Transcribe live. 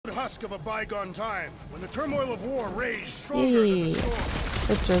husk of a bygone time, when the turmoil of war raged stronger than the storm.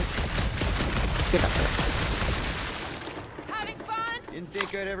 Let's just get up there. Having fun? Didn't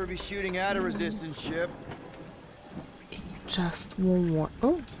think I'd ever be shooting at a resistance ship. Just one more.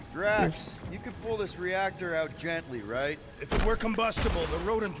 Oh. Drax, you could pull this reactor out gently, right? If it were combustible, the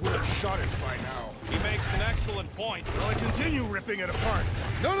rodent would have shot it by now. He makes an excellent point. Will I continue ripping it apart?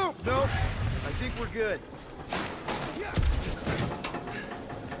 No. I think we're good.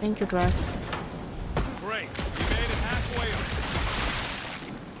 Thank you, Drax. Great. We made it halfway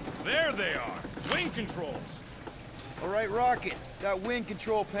up. There they are. Wing controls. All right, Rocket. That wing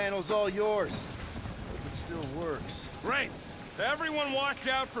control panel's all yours. Hope it still works. Great. Everyone watch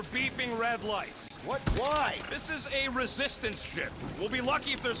out for beeping red lights. What? Why? This is a resistance ship. We'll be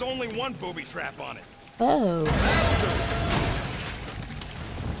lucky if there's only one booby trap on it. Oh.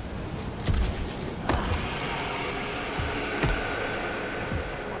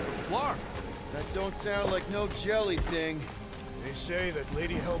 Flar. That don't sound like no jelly thing. They say that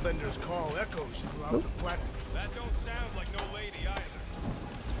Lady Hellbender's call echoes throughout the planet. That don't sound like no lady either.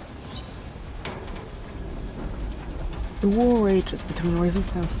 The war rages between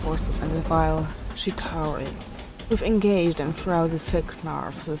resistance forces and the vile Chitauri. We've engaged them throughout the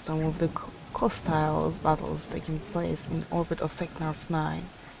Seknarf system with the hostile battles taking place in orbit of Seknarf 9.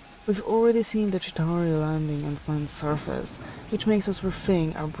 We've already seen the Chitauri landing on the planet's surface, which makes us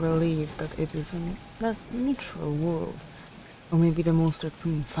rethink our belief that it is a neutral world. Or maybe the monster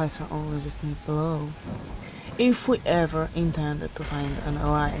queen fights her own resistance below. If we ever intended to find an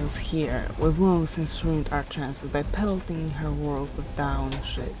alliance here, we've long since ruined our chances by pelting her world with downed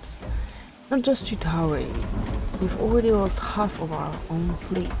ships. Not just Chitauri, we've already lost half of our own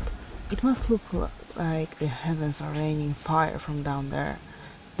fleet. It must look like the heavens are raining fire from down there.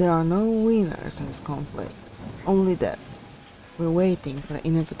 There are no winners in this conflict, only death. We're waiting for the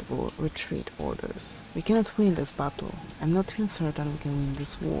inevitable retreat orders. We cannot win this battle. I'm not even certain we can win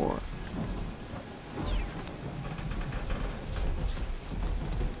this war.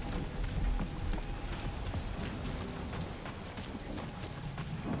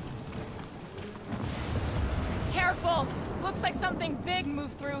 Careful! Looks like something big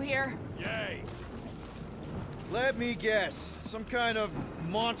moved through here. Yay! Let me guess. Some kind of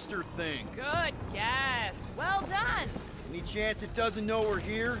monster thing. Good guess. Well done. Any chance it doesn't know we're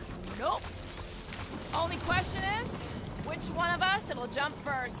here? Nope. Only question is, which one of us it'll jump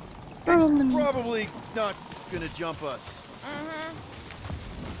first? Probably not gonna jump us.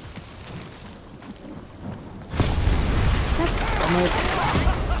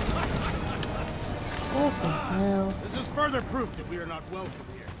 What the hell? This is further proof that we are not welcome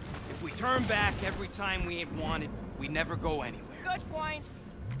here. If we turn back every time we ain't wanted, we never go anywhere. Good point.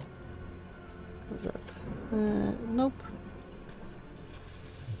 What's that? Nope.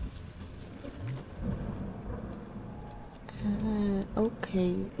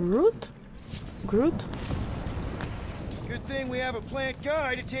 Okay. Root? Groot? Good thing we have a plant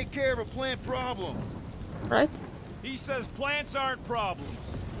guy to take care of a plant problem. Right? He says plants aren't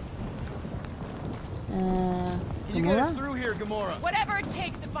problems. Can you get us Gamora? through here, Gamora? Whatever it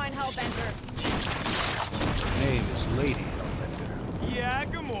takes to find Hellbender. Her name is Lady Hellbender. Yeah,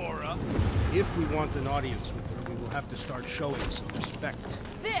 Gamora. If we want an audience with her, we will have to start showing some respect.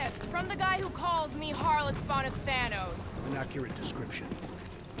 This from the guy who calls me Harlot Spawn of Thanos. An accurate description.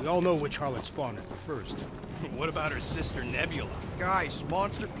 We all know which harlot Spawn it refers to. What about her sister Nebula? Guys,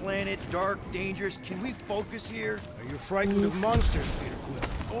 monster planet, dark, dangerous. Can we focus here? Are you frightened of monsters, Peter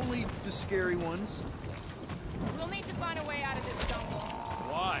Quill? Only the scary ones. We'll need to find a way out of this jungle.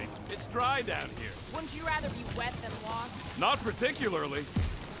 Why? It's dry down here. Wouldn't you rather be wet than lost? Not particularly.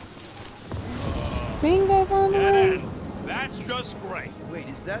 Think I found a Dead way. end. That's just great. Wait,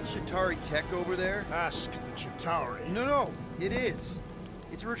 is that Chitauri tech over there? Ask the Chitauri. No, it is.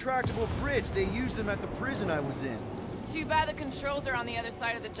 It's a retractable bridge. They used them at the prison I was in. Too bad the controls are on the other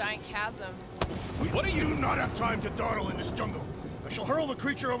side of the giant chasm. What are you? do not have time to dawdle in this jungle. I shall hurl the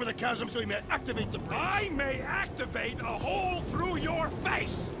creature over the chasm so he may activate the bridge. I may activate a hole through your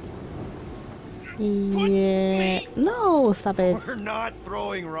face. Yeah. No, stop it. We're not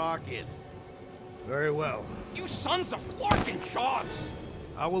throwing Rocket. Very well. You sons of flarkin' chogs.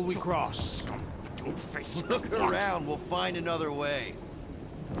 How will we cross? Don't face Look around. We'll find another way.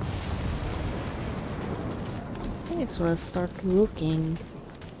 Okay, so let's start looking.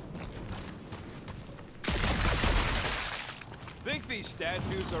 Think these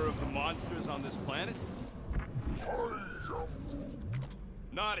statues are of the monsters on this planet?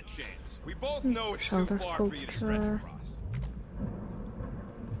 Not a chance. We both know it's too Shoulder far for you to stretch sculpture. across.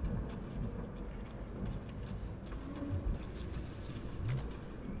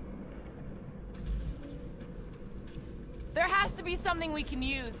 There has to be something we can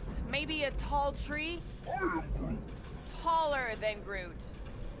use. Maybe a tall tree? Taller than Groot.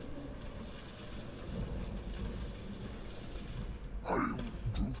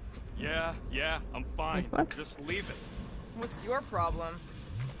 Yeah, I'm fine. Wait, what? Just leave it. What's your problem?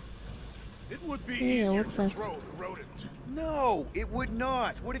 It would be Yeah, easier what's to that? throw the rodent. No, it would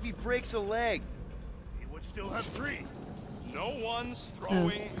not. What if he breaks a leg? He would still have 3. No one's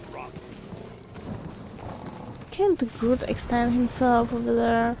throwing rockets. Can't Groot extend himself over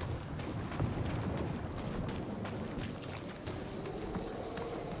there?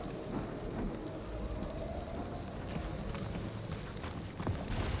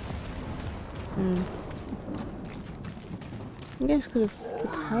 You guys could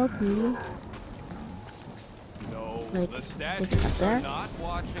help me. No, Like, the take it up statues there? are not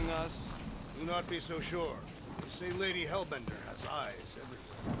watching us. Do not be so sure. They say Lady Hellbender has eyes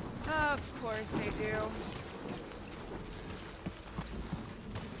everywhere. Of course they do.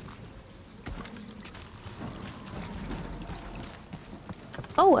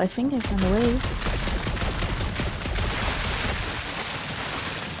 Oh, I think I found a way.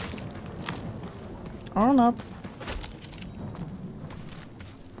 Or not.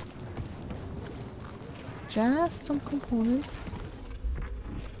 Just some components.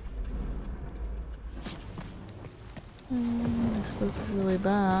 I suppose this is the way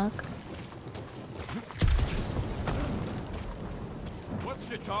back. What's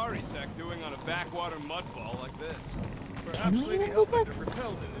Chitauri Tech doing on a backwater mudfall like this? Perhaps we Lady even go Hellbender back?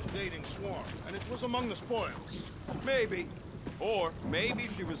 repelled an invading swarm, and it was among the spoils. Maybe. Or maybe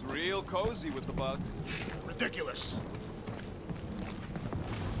she was real cozy with the bugs. Ridiculous.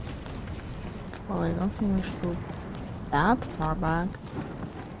 Well, I don't think we should go that far back.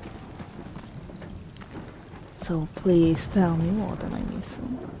 So please tell me, what am I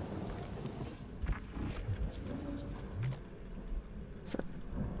missing? So,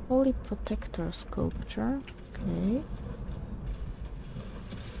 Holy Protector sculpture. Okay.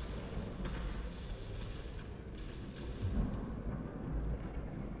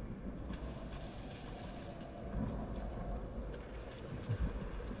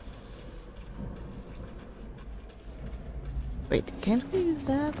 Wait, can't we use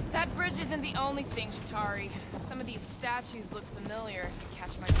that? That bridge isn't the only thing, Chitauri. Some of these statues look familiar, if you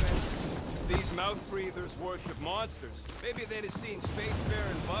catch my drift. These mouth breathers worship monsters. Maybe they'd have seen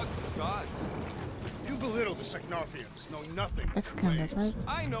spacefaring bugs as gods. You belittle the Secnarfians, know nothing. I've scanned that, right?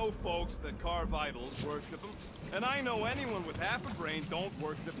 I know folks that carve idols worship them, and I know anyone with half a brain don't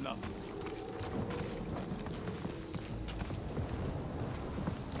worship nothing.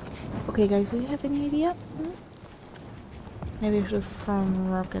 Okay, guys, do you have any idea? Maybe I should form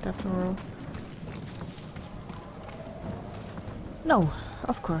a rocket after all. No,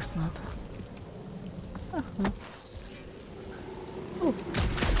 of course not. Oh, well. Oh,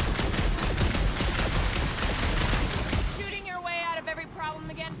 Shooting your way out of every problem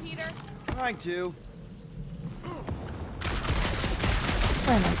again, Peter? Trying to.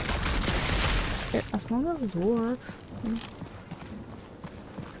 why not? Yeah, as long as it works.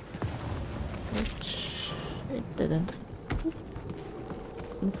 Which it didn't.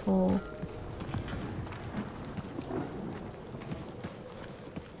 Fall.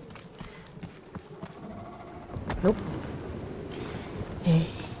 Nope. Hey.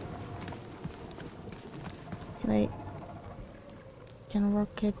 Can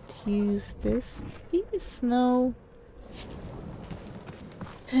rocket use this piece? No.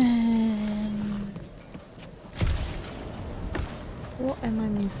 What am I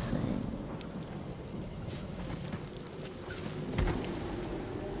missing?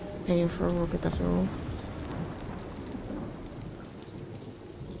 Paying for a rocket after all.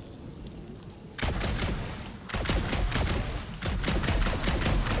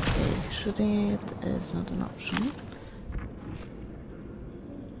 Okay, shooting it is not an option.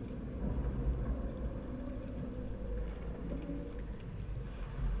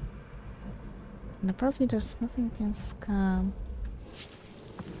 And apparently there's nothing I can scan.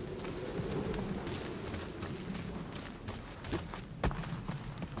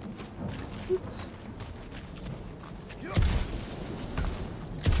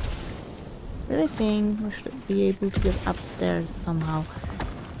 Really think we should be able to get up there somehow.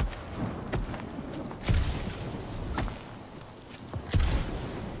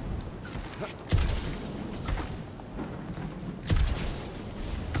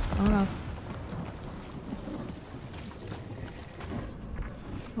 Oh no.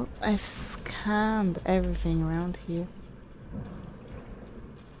 Well, I've scanned everything around here.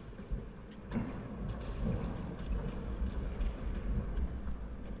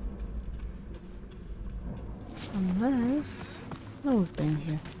 Unless... No, we've been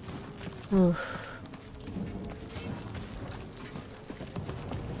here. Oof.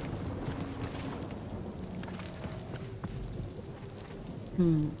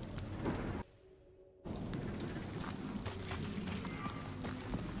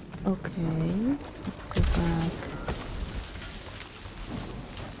 Okay, let's go back.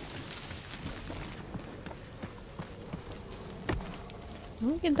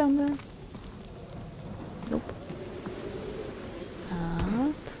 Can we get down there? Nope.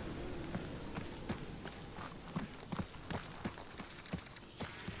 That.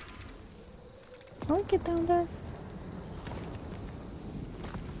 Can we get down there?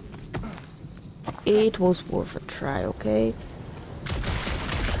 It was worth a try, okay?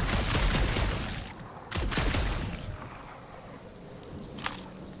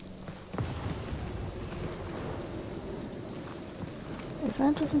 If I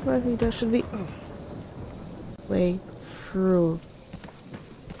understand correctly, there should be a way through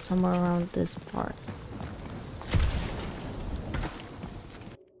somewhere around this part.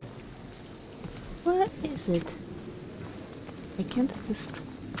 Where is it? I can't destroy.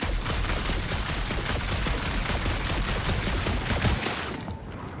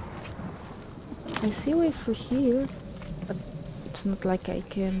 I see a way through here, but it's not like I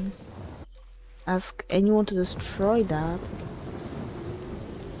can ask anyone to destroy that.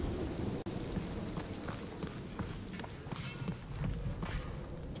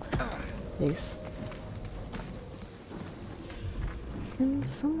 This. Can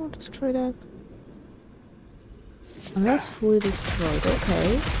someone destroy that? Unless fully destroyed,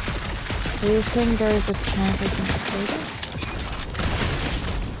 okay. So you're saying there is a chance I can destroy that?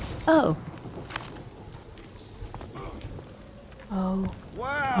 Oh. Oh.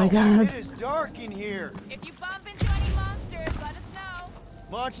 Wow, my God. It is dark in here. If you bump into any monsters, let us know.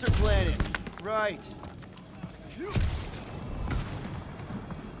 Monster Planet. Right.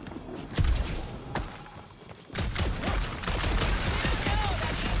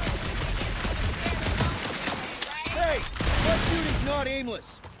 Hey, my shooting's not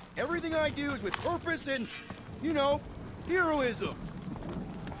aimless. Everything I do is with purpose and, you know, heroism.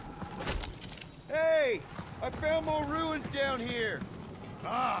 Hey, I found more ruins down here.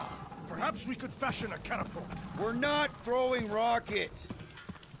 Ah, perhaps we could fashion a catapult. We're not throwing rockets.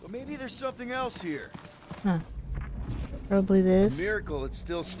 But maybe there's something else here. Huh. Probably A this. miracle it's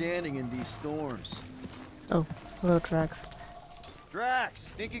still standing in these storms. Oh, flow tracks. Drax,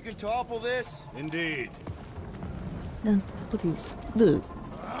 think you can topple this? Indeed. No, please, do.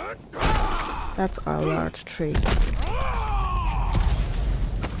 That's our large tree.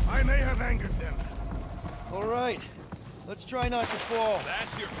 I may have angered them. All right, let's try not to fall.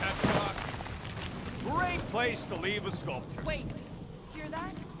 That's your pep talk. Great place to leave a sculpture. Wait, hear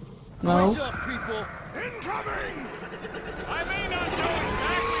that? No. What's up, people? Incoming! I may not know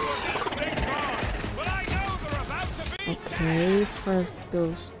exactly what these things are, but I know they're about to be. Okay, first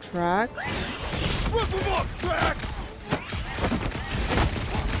goes tracks. Rip them up, Drax!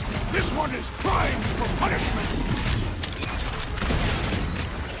 This one is primed for punishment!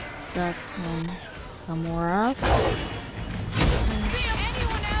 That one. Amoras.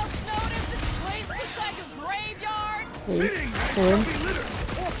 Anyone else notice this place looks like a graveyard? Please, Fitting pull in. be littered with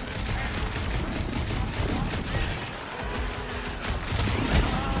corpses.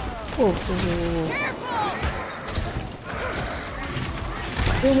 Whoa. Careful!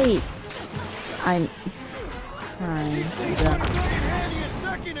 Really? I'm trying to do that. Handy a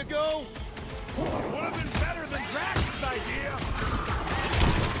second ago! Would have been better than Drax's idea.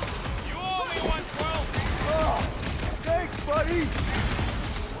 You owe me 112. Oh, thanks, buddy!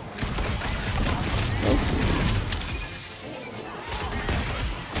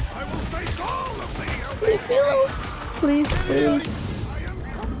 I will face all of the Please, please. I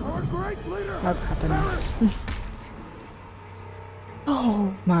am our great leader. Not happening.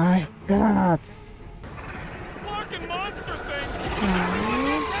 Oh my god. Fucking monster things.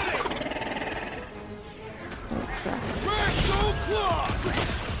 Drax, go claw!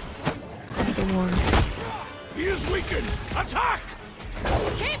 Another one. He is weakened. Attack!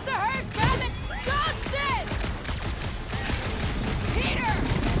 Keep the herd coming! Dodge this! Peter!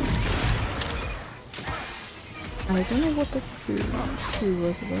 I don't know what the two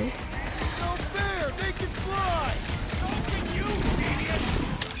was about. No fair! They can fly! So can you, idiot.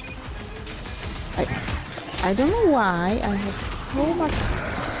 I don't know why I have so much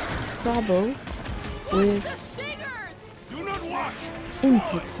trouble with The stingers! Do not watch.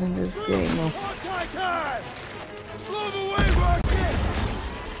 inputs in this game. Oh, Time! Blow them away, Rocket!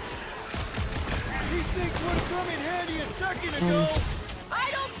 These things would have come in handy a second ago! I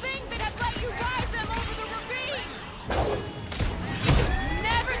don't think they'd have let you ride them over the ravine!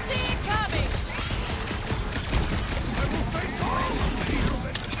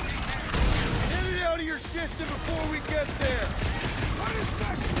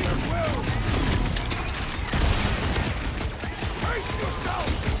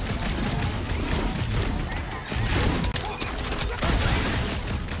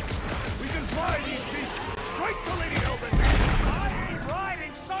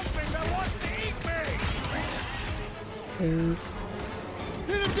 Please.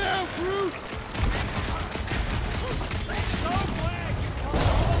 Hit him down, crew!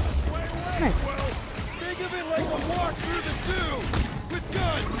 Nice. Think of it like a walk through the zoo with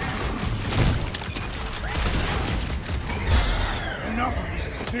guns. Enough of these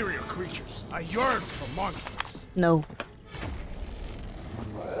inferior creatures. I yearn for monsters. No.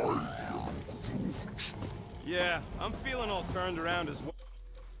 Yeah, I'm feeling all turned around as well.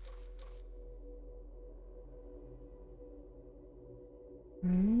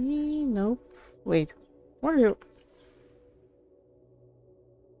 Nope. Wait. Where are you?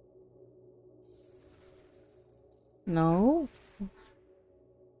 No.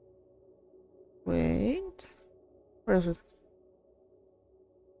 Wait. Where is it?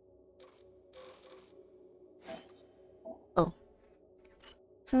 Oh.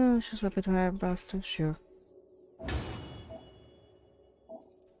 So just rapid fire blaster, sure.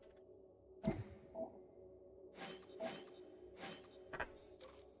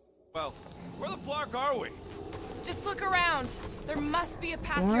 Well, where the flark are we? Just look around. There must be a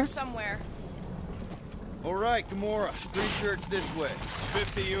path here What? somewhere. All right, Gamora. Pretty sure it's this way.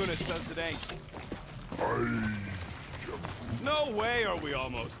 50 units says it ain't. No way are we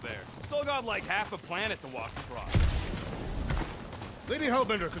almost there. Still got like half a planet to walk across. Lady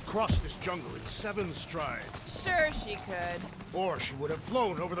Hellbender could cross this jungle in 7 strides. Sure she could. Or she would have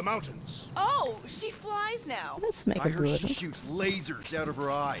flown over the mountains. Oh, she flies now. Let's make I it heard she good. shoots lasers out of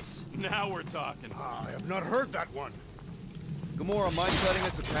her eyes. Now we're talking. I have not heard that one. Gamora, mind cutting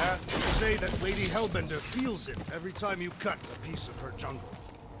us a path? They say that Lady Hellbender feels it every time you cut a piece of her jungle.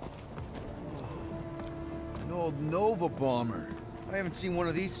 An old Nova bomber. I haven't seen one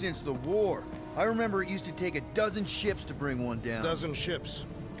of these since the war. I remember it used to take a dozen ships to bring one down. 12 ships.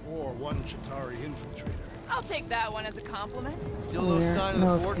 Or 1 Chitauri infiltrator. I'll take that one as a compliment. Still no sign of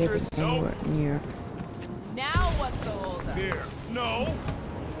the fortress? Anywhere near. Now what's the holdup? Fear. No!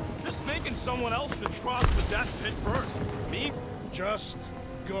 Just thinking someone else should cross the death pit first. Me? Just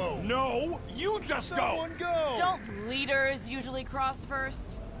go. No! You just go! Someone go! Don't leaders usually cross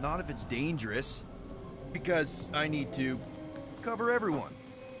first? Not if it's dangerous. Because I need to cover everyone.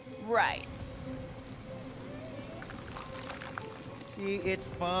 Right. See, it's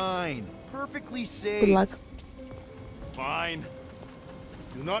fine. Perfectly safe. Good luck. Fine.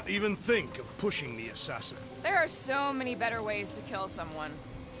 Do not even think of pushing the assassin. There are so many better ways to kill someone.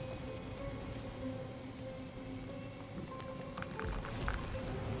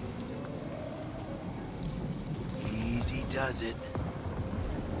 Easy does it.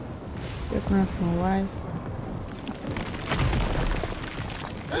 You're going for a ride.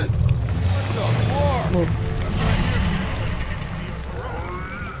 Move.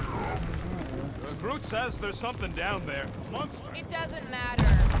 Groot says there's something down there. Monster. It doesn't matter.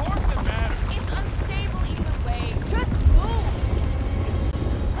 Of course it matters. It's unstable either way. Just move!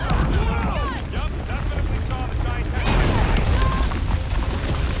 Yup, definitely saw the giant tank.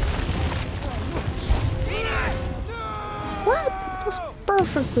 What? It was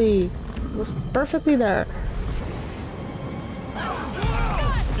perfectly. It was perfectly there.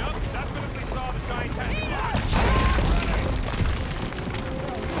 Yup, definitely saw the giant tank.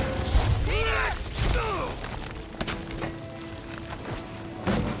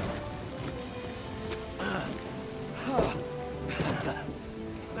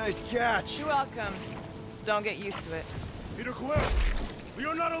 Nice catch. You're welcome. Don't get used to it. Peter Quill, we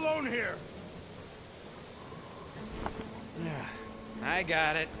are not alone here. I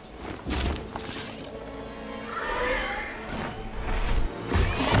got it.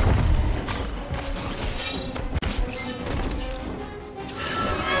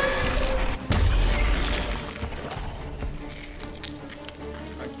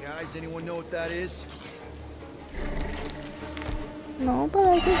 Alright, guys, anyone know what that is? No, but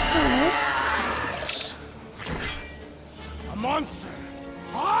I can start. A monster.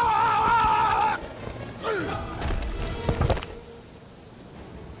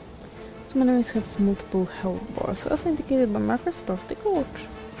 Some enemies have multiple health bars, as indicated by markers above the gorge.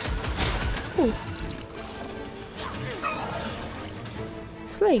 Cool.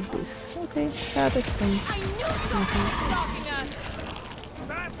 It's like this. Okay, that explains nothing. Stalking us!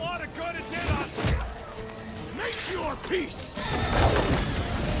 That lot of good it did us. Make your peace.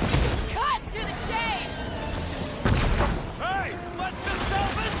 Cut to the chase! Hey, let's just sell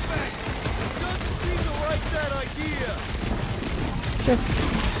this thing. Doesn't seem to like that idea. Just.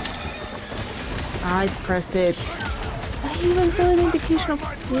 I pressed it. I even saw an indication of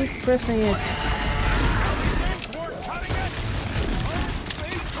me pressing it.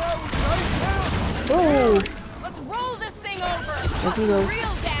 Whoa! Let's roll this thing over! Let me go.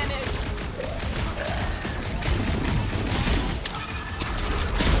 Real damage!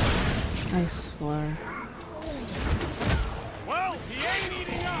 I swear. Well, he ain't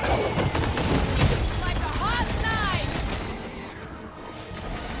eating us! Like a hot knife!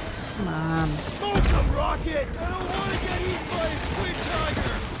 Come on. Smoke him, Rocket! I don't want to get eaten by a squid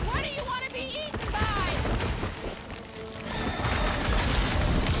tiger! What do you want to be eaten by?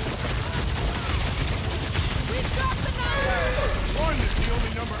 We've got the number! One is the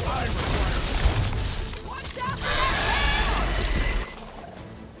only number I require. Watch out for that tail!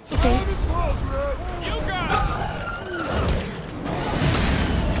 Okay. You got it!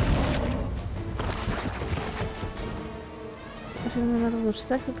 If you remember which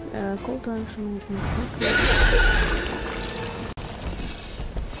sex cold times from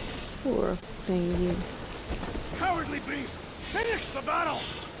poor thingy. Cowardly beast! Finish the battle!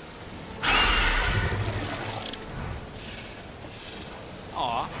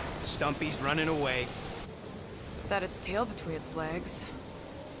 Aw, Stumpy's running away. That its tail between its legs.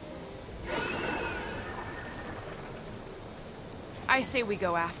 I say we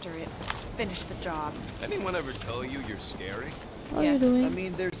go after it. Finish the job. Anyone ever tell you you're scary? What Yes. are you I doing?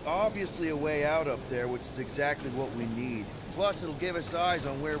 mean, there's obviously a way out up there, which is exactly what we need. Plus, it'll give us eyes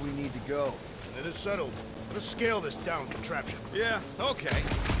on where we need to go. And it is settled. Let us scale this down contraption. Yeah, okay.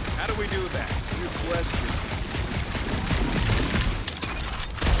 How do we do that? Good question.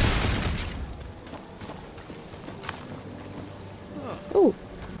 Oh,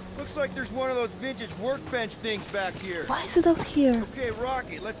 Looks like there's one of those vintage workbench things back here. why is it out here? Okay,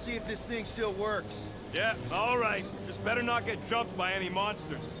 Rocket, let's see if this thing still works. Yeah, all right. Just better not get jumped by any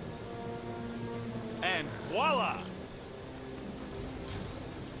monsters. And voila!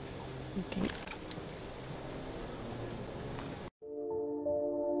 Okay.